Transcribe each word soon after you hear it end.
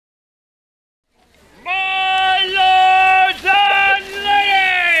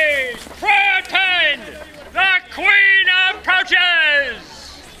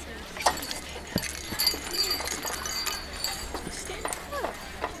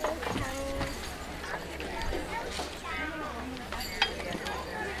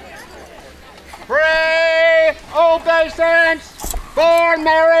obeisance for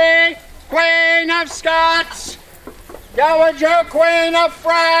Mary, Queen of Scots, Dowager Queen of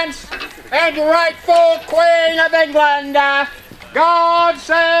France, and rightful Queen of England. God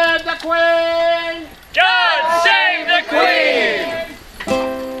save the Queen! God save the Queen!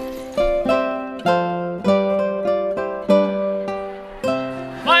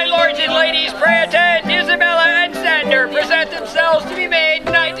 My lords and ladies, pray attend. Isabella and Sander present themselves to be made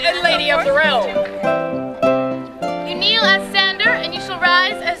knight and lady of the realm. You kneel as Sander, and you shall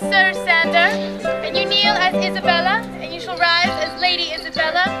rise as Sir Sander. And you kneel as Isabella, and you shall rise as Lady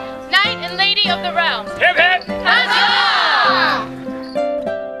Isabella, knight and lady of the realm. Hip hip! Huzzah!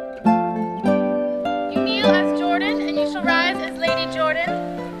 You kneel as Jordan, and you shall rise as Lady Jordan.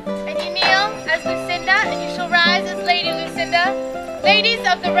 And you kneel as Lucinda, and you shall rise as Lady Lucinda, ladies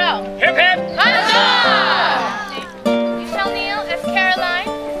of the realm. Hip hip! Huzzah! You shall kneel as Caroline,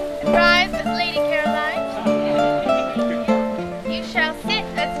 and rise as Lady Caroline. You shall sit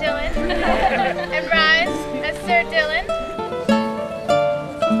as Dylan, and rise as Sir Dylan.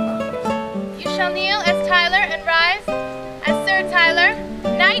 You shall kneel as Tyler, and rise as Sir Tyler,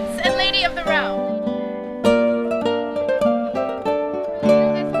 knights and lady of the realm.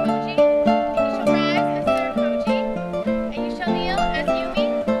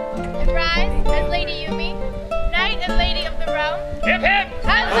 Hip hip!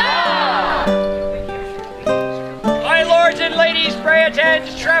 Huzzah! My lords and ladies, pray attend.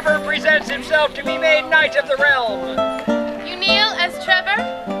 Trevor presents himself to be made knight of the realm. You kneel as Trevor,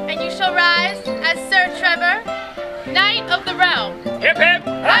 and you shall rise as Sir Trevor, knight of the realm. Hip hip!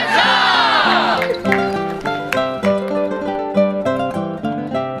 Huzzah!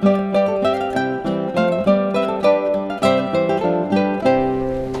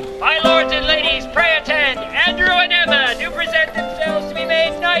 My lords and ladies, pray attend. Andrew and Emma do present themselves to be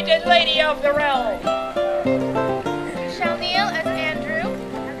made knight and lady of the realm. You shall kneel as Andrew,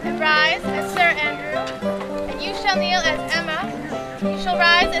 and rise as Sir Andrew. And you shall kneel as Emma. You shall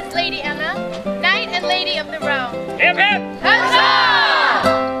rise as Lady Emma, knight and lady of the realm. Hip hip! Huzzah!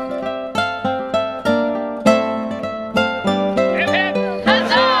 Hip hip!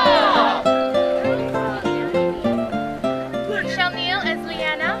 Huzzah! You shall kneel as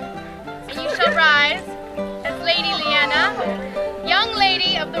Leanna, and you shall rise as Lady Leanna, young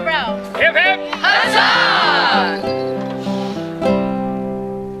lady of the realm. Hip hip! Huzzah!